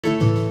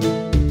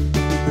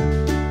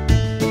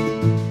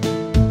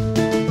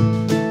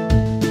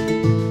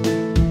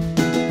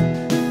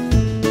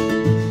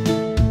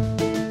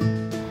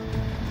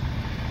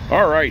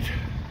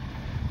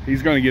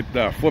he's going to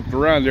get flipped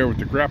around there with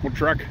the grapple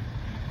truck.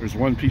 There's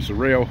one piece of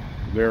rail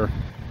there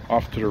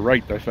off to the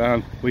right I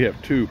found. We have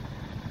two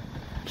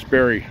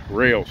Sperry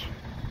rails.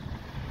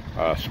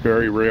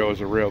 Sperry rail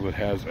is a rail that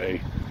has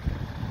a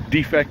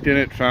defect in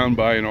it found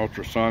by an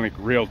ultrasonic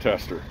rail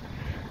tester.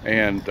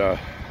 And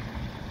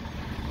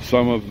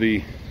some of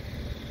the,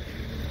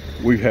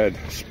 we've had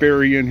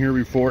Sperry in here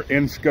before,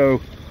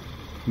 Ensco,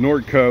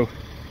 Nordco,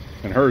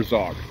 and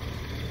Herzog.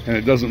 And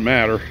it doesn't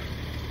matter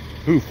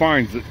who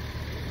finds it.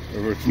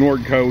 If it's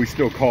Nordco, we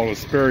still call it a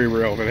Sperry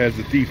rail if it has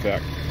a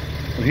defect.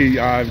 And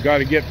I've got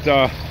to get,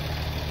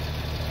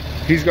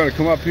 he's got to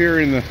come up here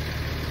in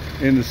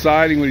the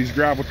siding with his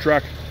grapple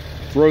truck,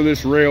 throw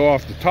this rail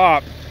off the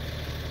top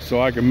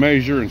so I can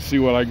measure and see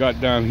what I got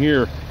down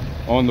here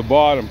on the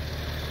bottom.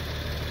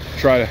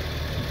 Try to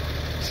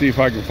see if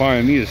I can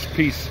find the neatest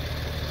piece.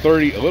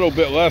 30, a little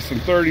bit less than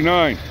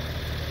 39.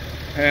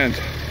 And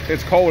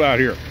it's cold out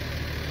here.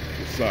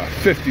 It's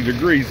 50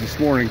 degrees this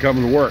morning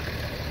coming to work.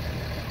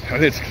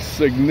 And it's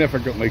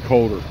significantly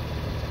colder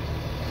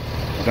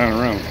down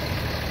around.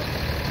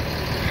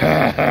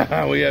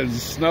 We had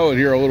snow in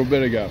here a little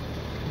bit ago.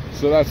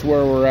 So that's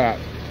where we're at.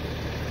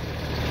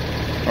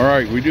 All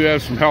right, we do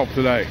have some help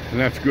today, and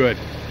that's good.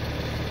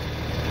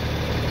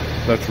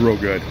 That's real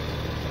good.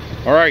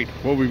 All right,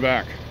 we'll be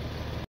back.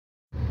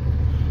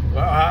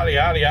 Well, howdy,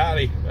 howdy,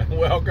 howdy.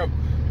 Welcome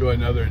to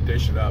another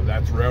edition of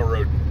That's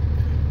Railroad,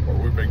 where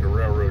we bring the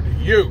railroad to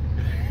you.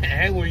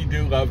 And we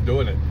do love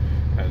doing it.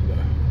 And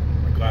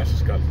my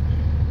glasses got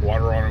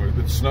water on them. It's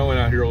been snowing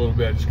out here a little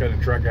bit. I just got a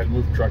truck. I had to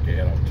move the truck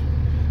ahead of it.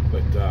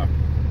 But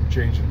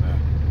changing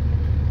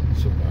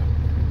some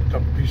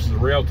couple pieces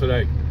of rail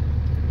today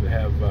that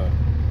have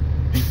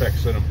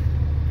defects in them.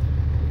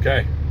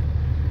 Okay,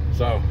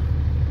 so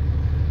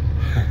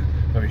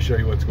let me show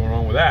you what's going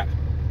on with that.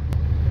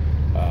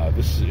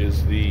 This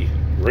is the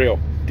rail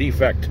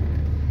defect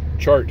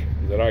chart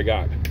that I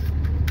got.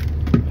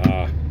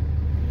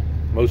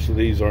 Most of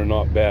these are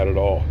not bad at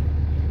all.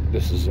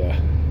 This is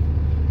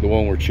the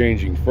one we're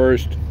changing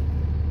first,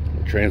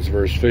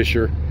 transverse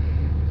fissure.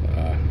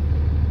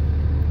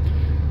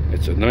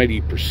 It's a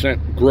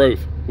 90% growth,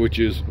 which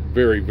is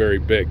very, very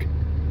big.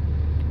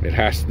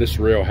 This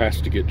rail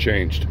has to get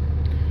changed.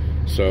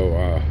 So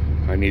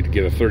I need to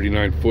get a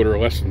 39 footer,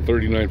 less than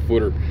 39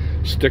 footer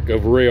stick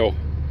of rail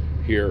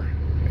here.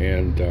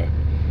 And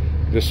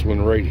this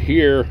one right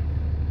here,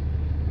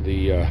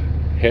 the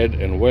head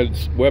and web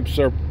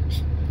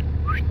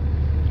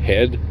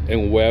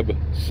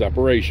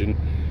separation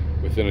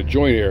within a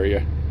joint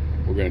area,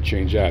 we're going to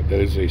change that. That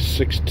is a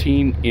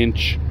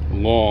 16-inch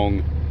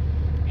long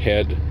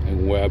head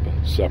and web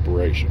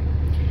separation,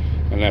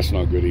 and that's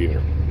not good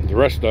either. The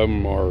rest of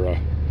them are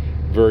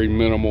very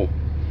minimal.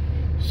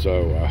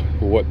 So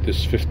what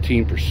this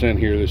 15%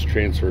 here, this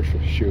transfer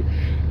shoe,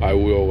 I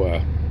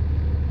will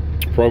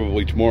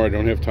probably tomorrow. I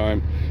don't have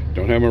time,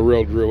 don't have my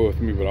rail drill with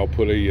me, but I'll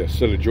put a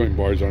set of joint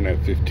bars on that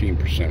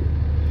 15%.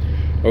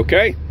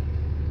 Okay,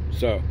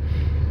 so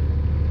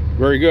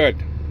very good.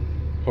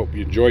 Hope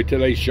you enjoyed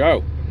today's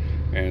show,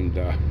 and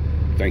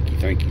thank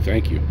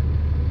you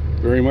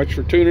very much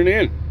for tuning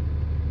in.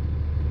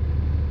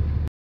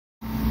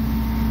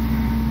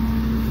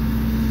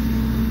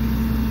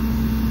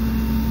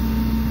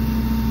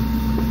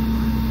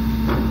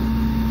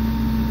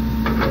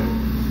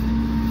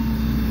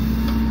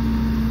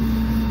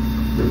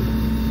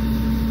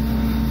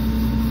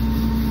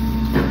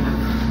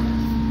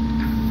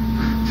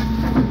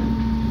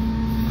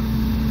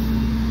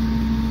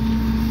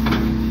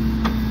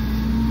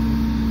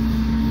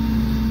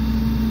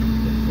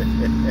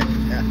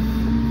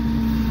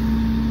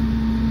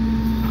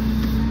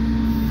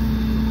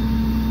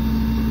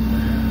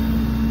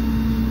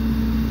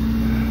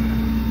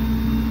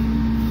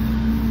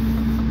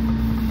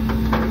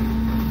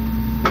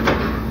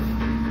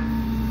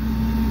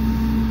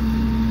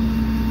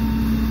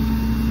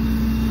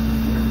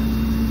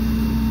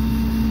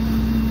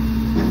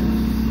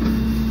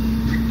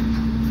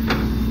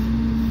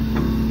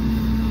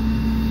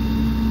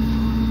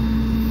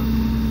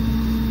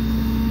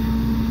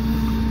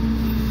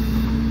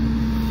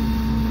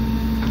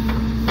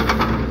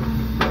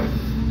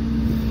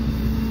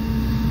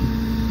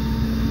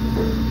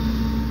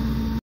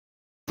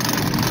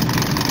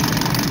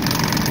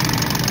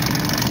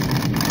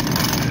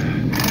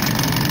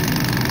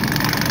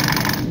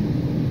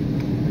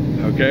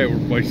 Okay,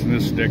 we're placing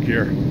this stick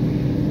here.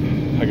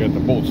 I got the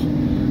bolts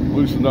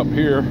loosened up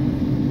here.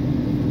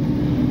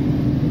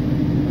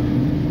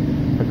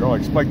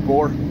 Hydraulic spike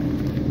bore.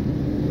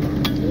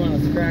 You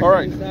want to crack the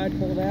inside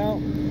pulled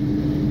out?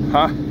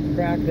 Huh?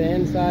 Crack the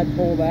inside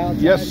pulled out?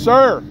 Yes,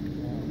 sir.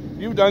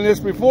 You've done this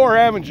before,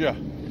 haven't you?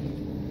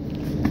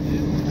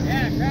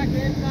 Yeah, crack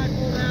the inside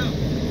pulled out.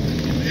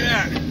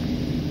 Yeah.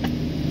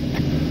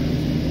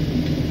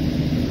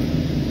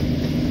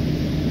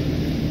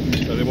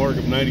 So they mark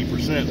up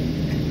 90%.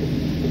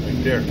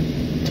 Right there.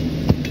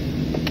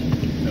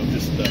 They'll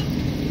just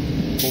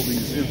pull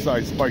these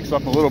inside spikes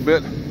up a little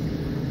bit,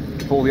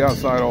 pull the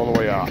outside all the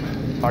way out.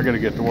 I gotta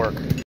get to work.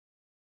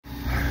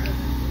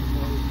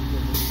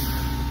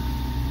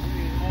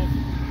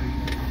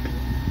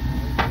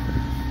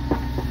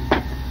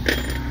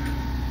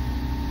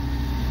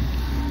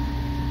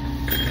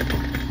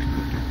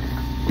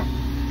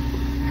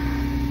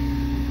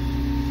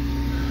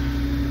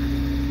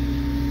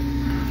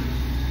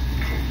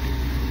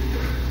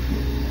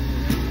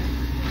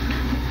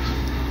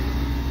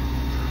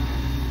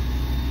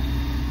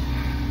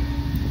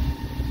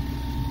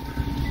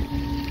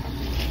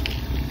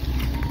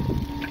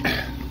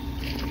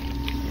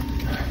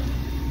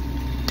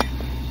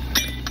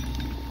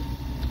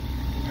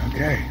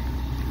 Okay.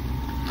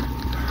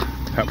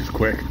 That was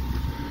quick.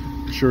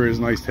 Sure is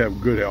nice to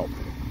have good help.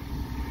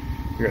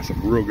 We got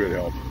some real good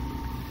help.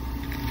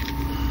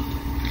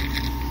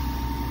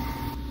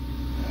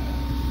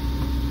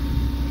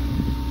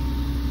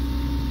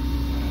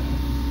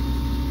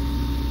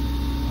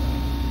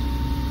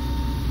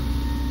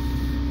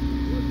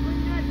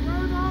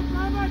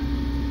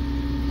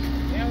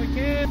 Yeah, we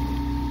can.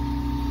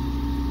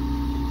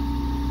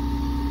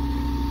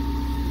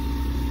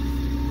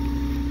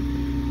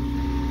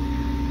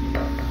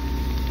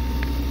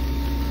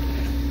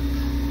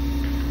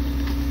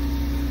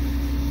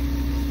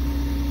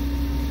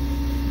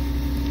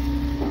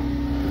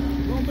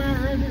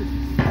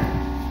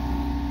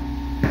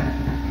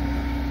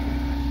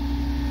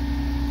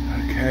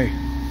 Okay,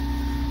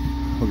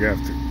 we're gonna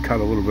have to cut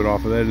a little bit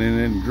off of that and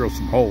then drill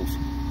some holes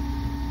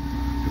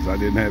because I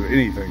didn't have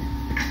anything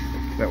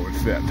that would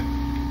fit.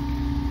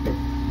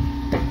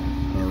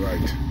 All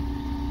right.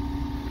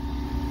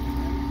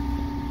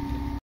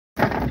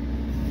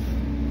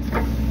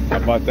 How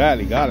about that?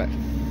 He got it.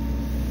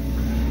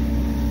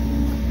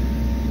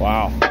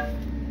 Wow.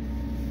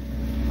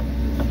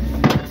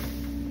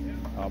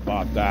 How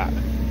about that?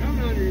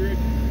 Coming on you, Rick.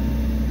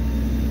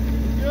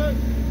 Good.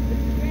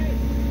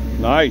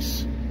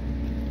 Nice.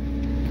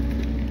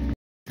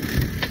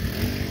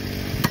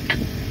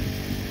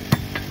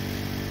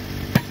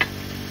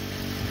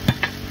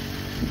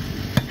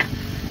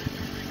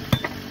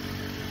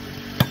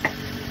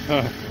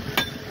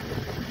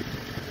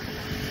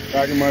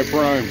 Back in my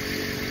prime.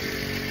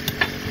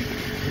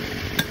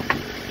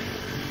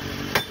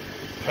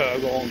 That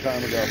was a long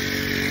time ago.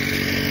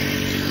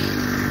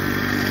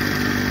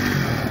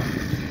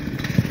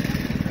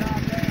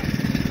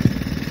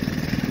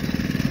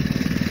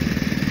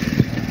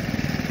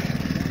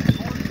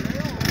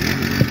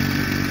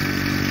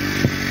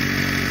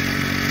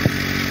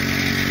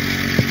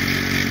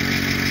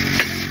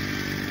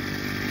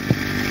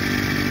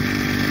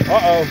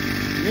 Uh-oh.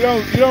 You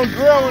don't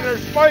drill when they're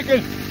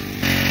spiking.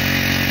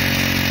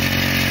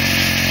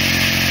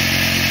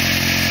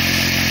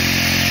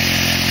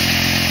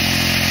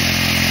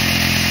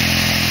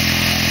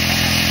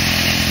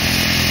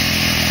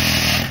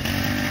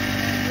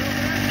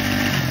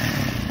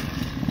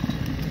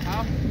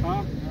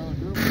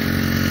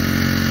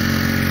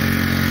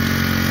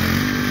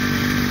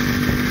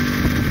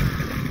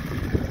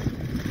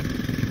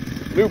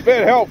 New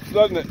bit helps,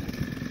 doesn't it?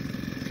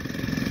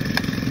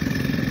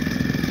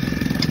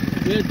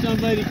 If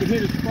somebody could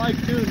hit a spike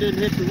too and didn't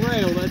hit the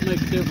rail, that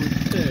makes a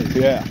difference too.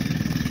 Yeah.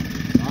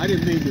 I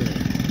didn't mean to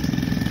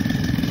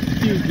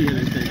accuse you or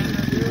anything.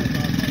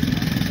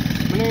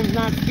 My name's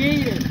not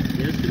Skeeter.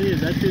 Yes it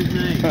is, that's his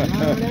name.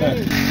 My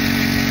name.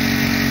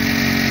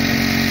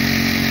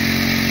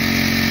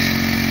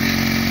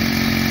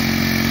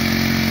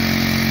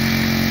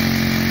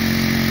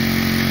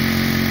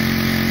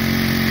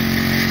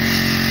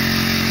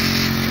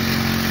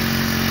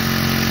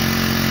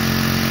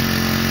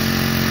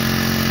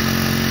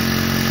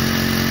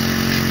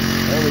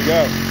 There we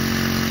go.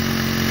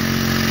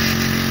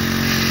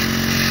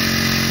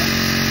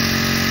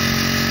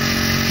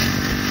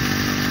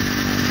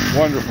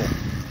 Wonderful.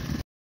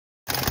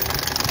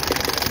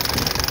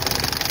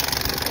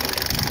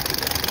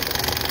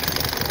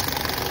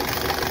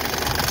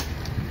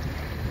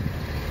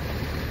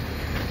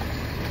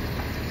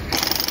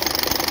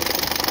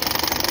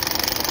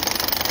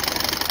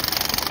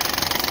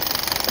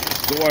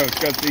 The one that's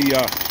got the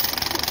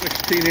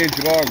 16-inch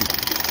long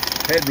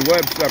head and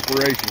web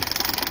separation.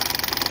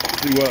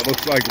 See what it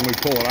looks like when we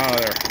pull it out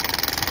of there.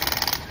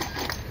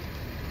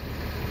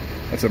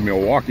 That's a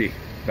Milwaukee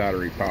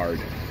battery powered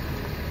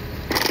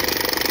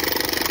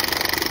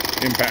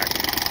impact.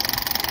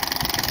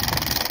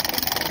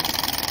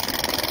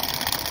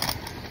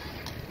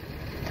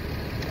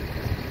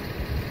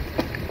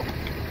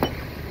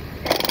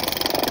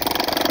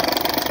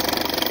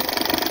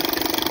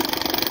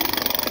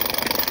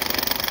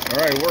 All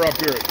right, we're up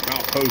here at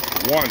Mount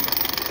Post 1.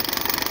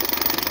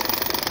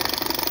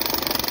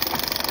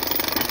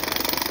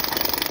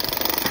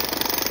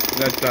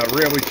 That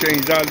rail we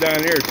changed out down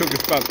here, it took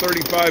us about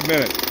 35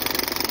 minutes.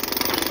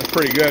 That's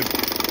pretty good.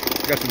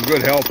 Got some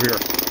good help here.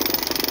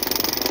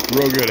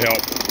 Real good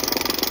help.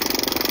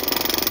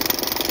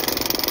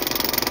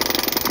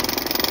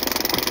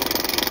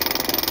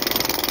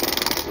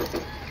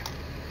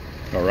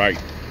 All right,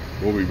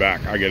 we'll be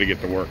back. I got to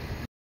get to work.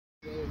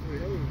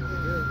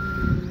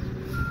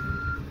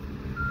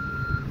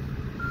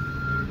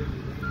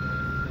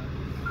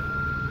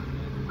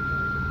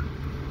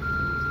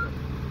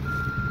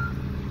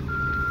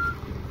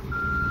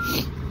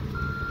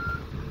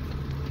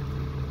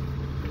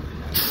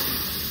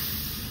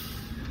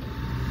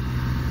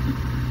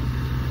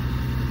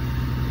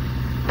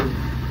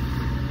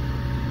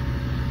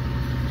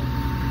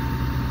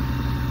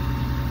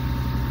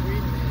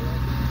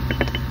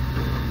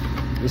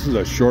 This is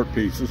a short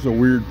piece. This is a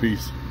weird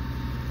piece.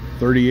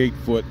 38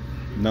 foot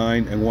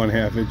 9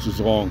 1/2 inches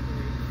long.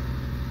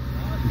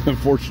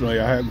 Unfortunately,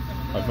 I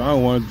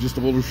found one just a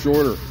little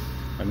shorter.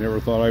 I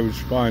never thought I would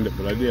find it,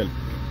 but I did.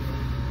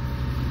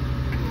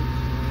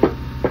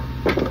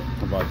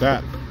 about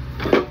that?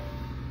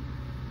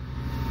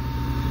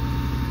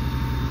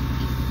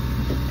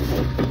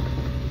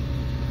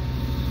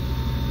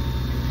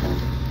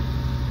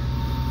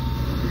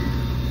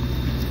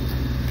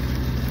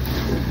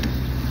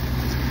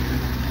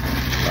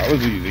 That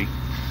was easy.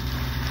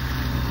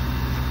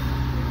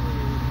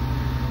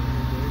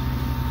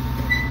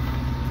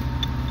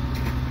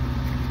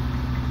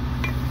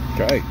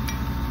 Okay.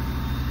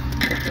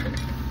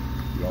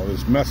 Get all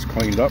this mess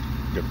cleaned up.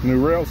 Get the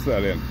new rail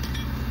set in.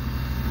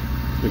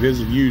 It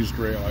is a used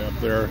rail up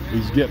there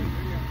he's getting.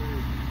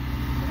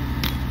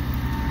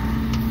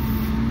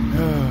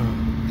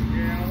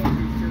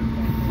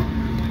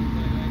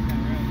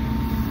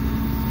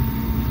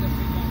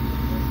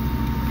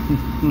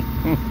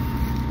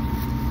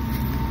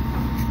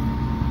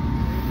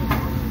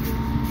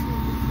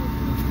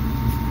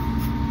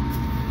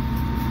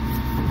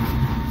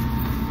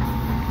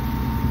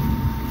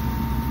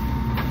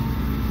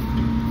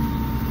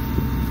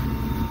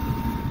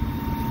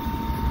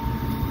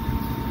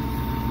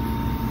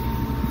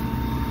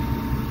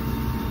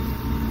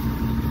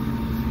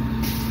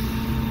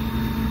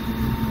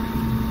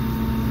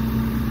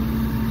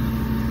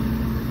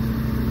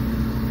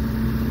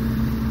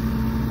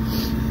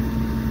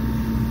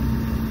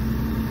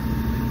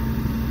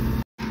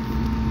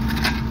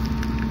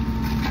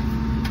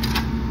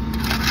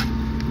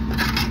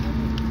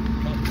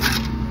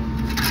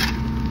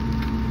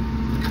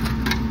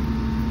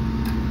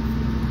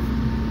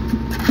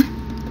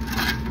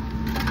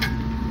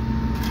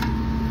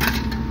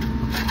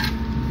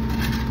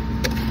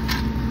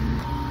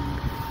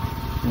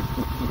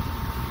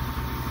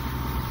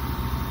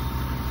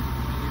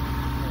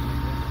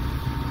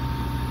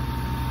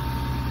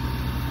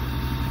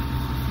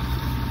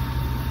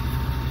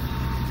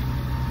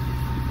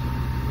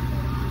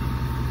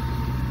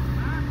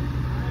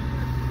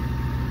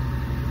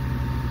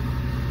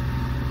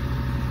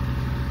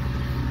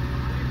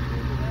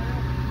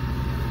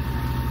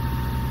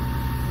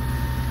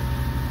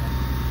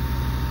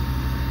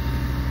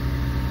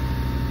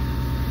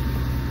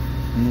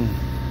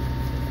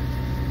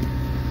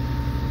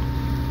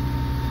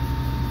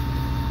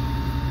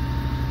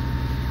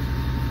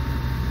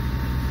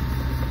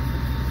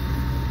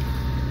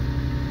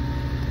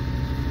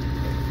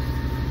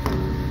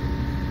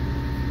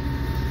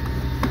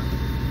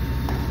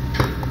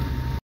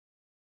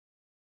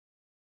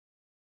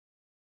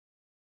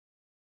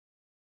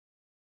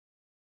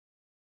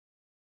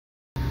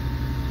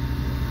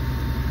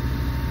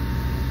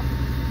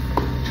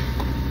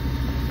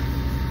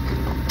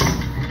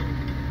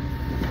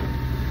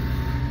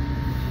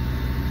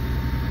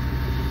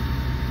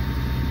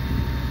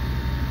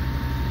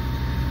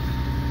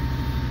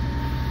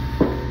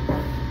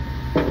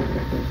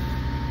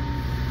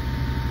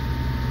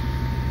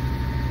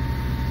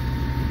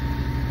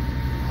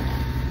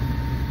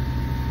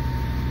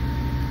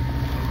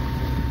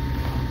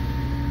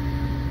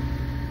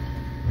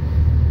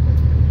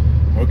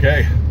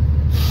 Okay,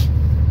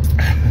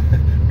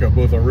 got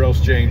both our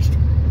rails changed,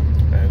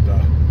 and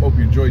hope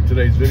you enjoyed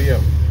today's video.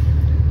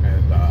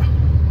 And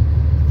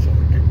so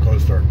we're getting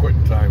close to our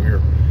quitting time here,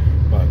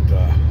 but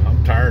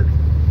I'm tired.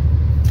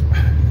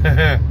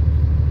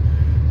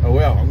 Oh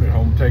well, I'm going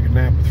home and take a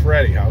nap with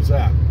Freddie. How's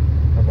that?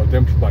 How about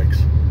them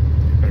spikes?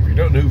 And if you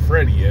don't know who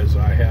Freddie is,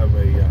 I have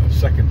a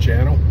second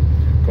channel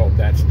called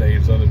That's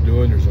Dave's Other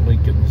Doing. There's a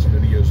link in this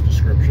video's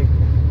description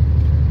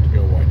to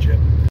go watch it.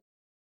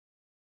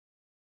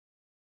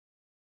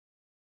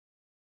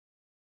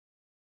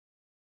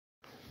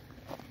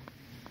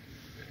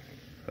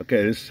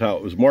 Okay, this is how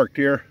it was marked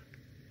here.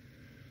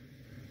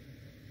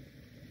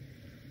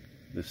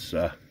 This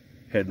head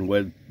and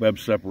web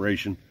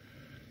separation.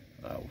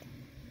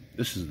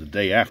 This is the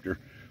day after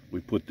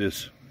we put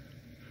this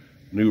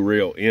new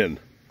rail in.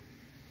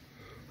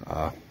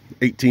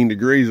 18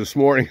 degrees this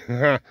morning.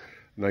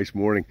 Nice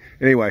morning.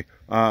 Anyway,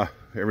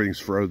 everything's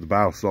frozen. The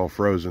bow's all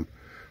frozen.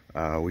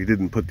 We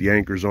didn't put the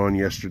anchors on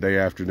yesterday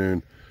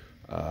afternoon.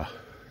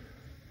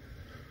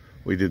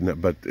 We didn't,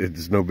 but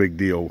it's no big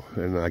deal.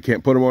 And I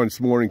can't put them on this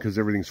morning because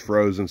everything's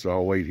frozen, so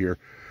I'll wait here.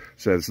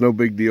 So it's no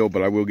big deal,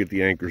 but I will get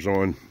the anchors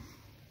on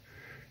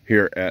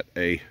here at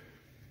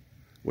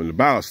when the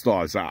ballast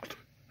thaws out.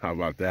 How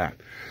about that?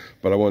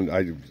 But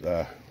I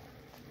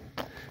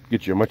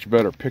get you a much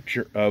better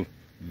picture of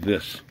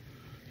this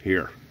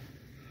here.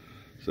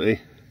 See,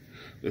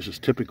 this is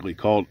typically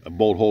called a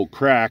bolt hole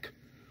crack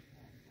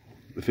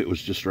if it was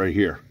just right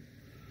here.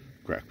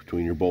 Crack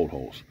between your bolt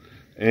holes.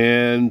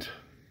 And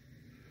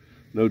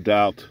no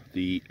doubt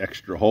the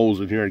extra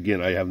holes in here,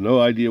 again, I have no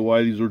idea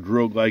why these were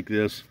drilled like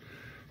this,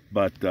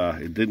 but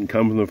it didn't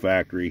come from the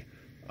factory.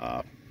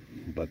 As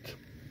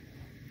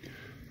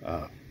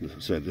I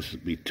said, this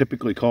would be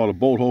typically called a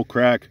bolt hole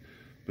crack,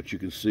 but you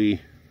can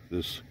see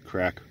this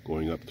crack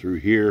going up through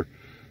here,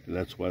 and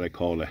that's why they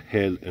call it a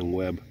head and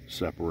web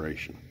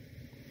separation.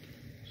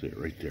 See it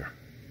right there.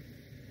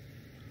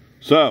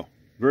 So,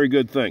 very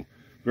good thing.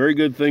 Very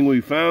good thing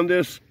we found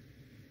this.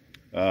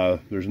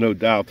 There's no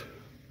doubt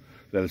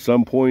that at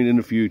some point in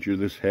the future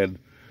this head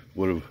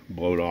would have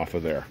blown off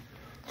of there.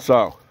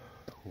 So,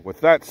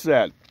 with that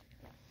said,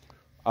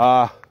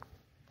 I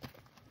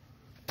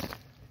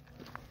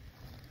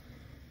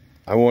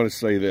want to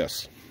say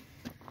this.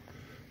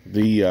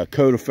 The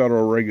Code of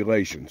Federal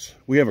Regulations.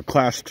 We have a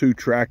Class 2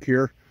 track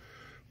here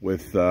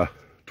with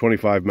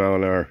 25 mile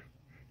an hour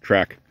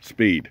track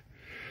speed.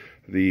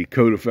 The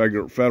Code of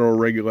Federal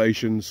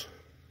Regulations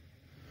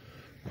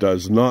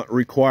does not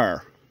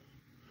require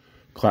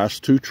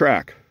Class 2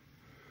 track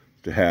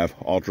to have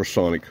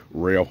ultrasonic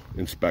rail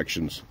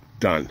inspections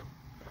done.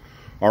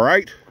 All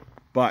right,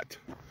 but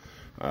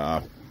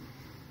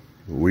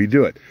we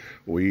do it.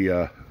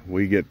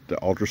 We get the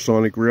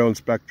ultrasonic rail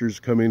inspectors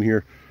come in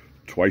here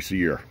twice a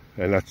year,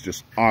 and that's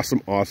just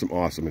awesome, awesome,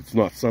 awesome. It's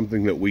not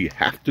something that we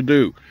have to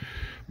do,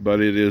 but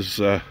it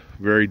is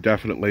very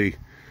definitely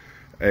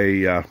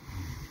a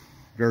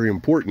very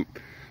important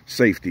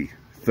safety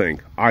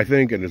thing, I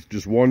think, and it's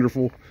just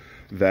wonderful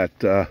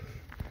that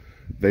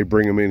they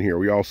bring them in here.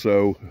 We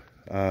also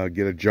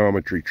get a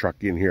geometry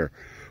truck in here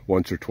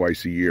once or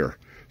twice a year,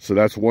 so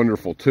that's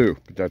wonderful too.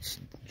 But that's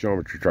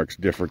geometry truck's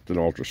different than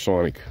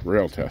ultrasonic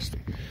rail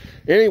testing.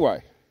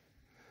 Anyway,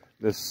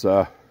 this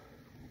the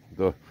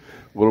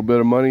little bit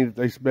of money that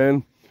they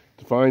spend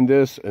to find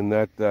this, and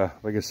that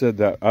like I said,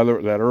 that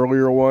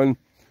earlier one,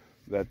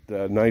 that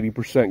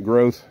 90%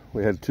 growth,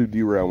 we had 2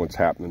 derailments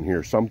happening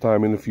here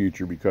sometime in the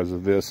future because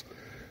of this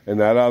and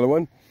that other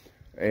one.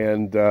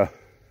 And you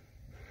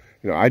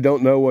know, I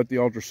don't know what the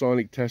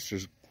ultrasonic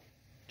testers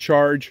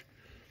charge.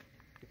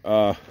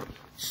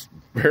 It's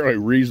fairly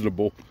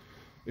reasonable.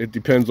 It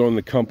depends on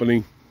the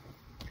company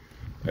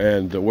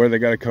and where they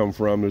got to come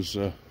from. There's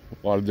a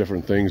lot of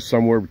different things,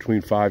 somewhere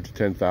between 5,000 to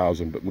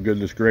 10,000. But my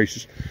goodness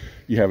gracious,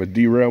 you have a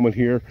derailment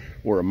here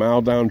or a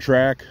mile down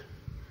track.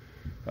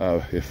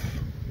 If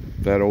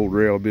that old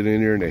rail had been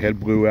in there and the head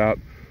blew out,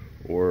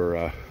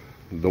 or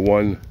the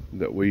one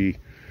that we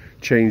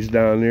changed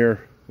down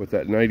there with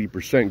that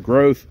 90%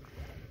 growth,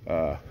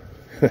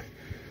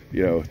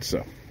 you know,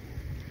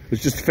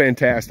 it's just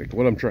fantastic.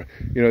 What I'm trying,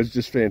 you know, it's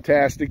just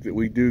fantastic that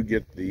we do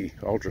get the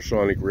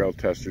ultrasonic rail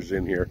testers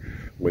in here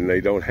when they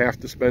don't have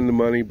to spend the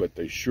money, but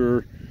they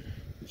sure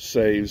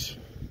saves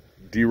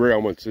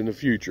derailments in the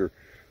future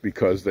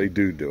because they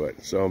do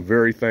it. So I'm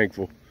very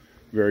thankful,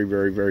 very,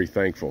 very, very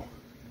thankful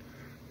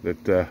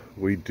that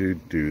we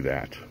do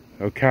that.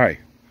 Okay,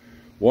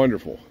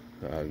 wonderful.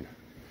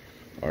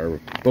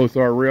 Both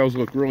our rails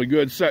look really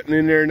good sitting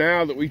in there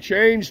now that we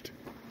changed.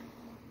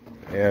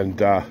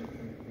 And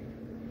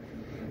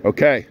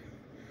okay,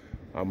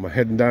 I'm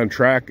heading down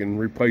track and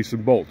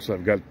replacing bolts.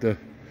 I've got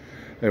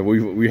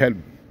we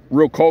had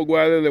real cold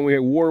weather, then we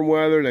had warm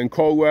weather, then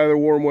cold weather,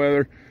 warm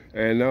weather,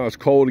 and now it's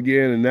cold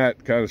again, and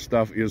that kind of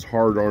stuff is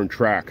hard on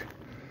track.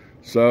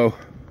 So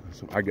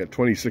I got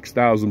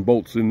 26,000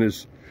 bolts in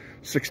this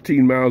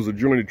 16 miles of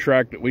jointed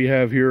track that we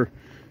have here,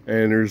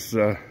 and there's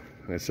I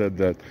said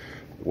that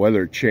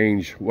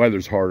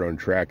weather's hard on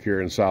track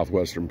here in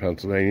southwestern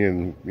Pennsylvania,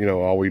 and you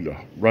know, all we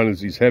run is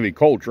these heavy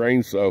coal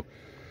trains, so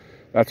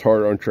that's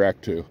hard on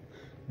track too.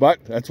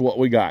 But that's what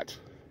we got.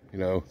 You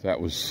know,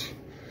 that was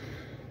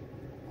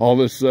all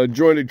this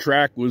jointed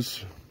track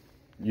was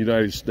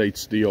United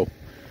States Steel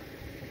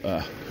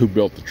who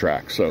built the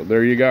track. So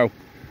there you go.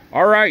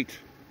 All right,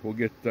 we'll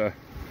get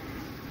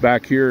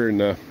back here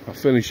and I'll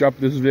finish up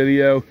this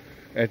video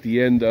at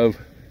the end of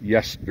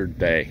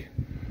yesterday.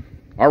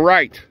 All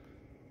right,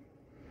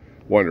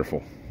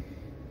 wonderful.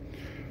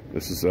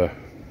 This is a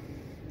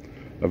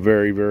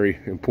very, very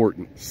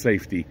important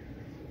safety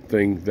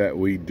thing that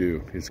we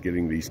do, is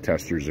getting these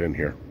testers in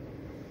here,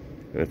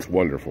 and it's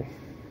wonderful.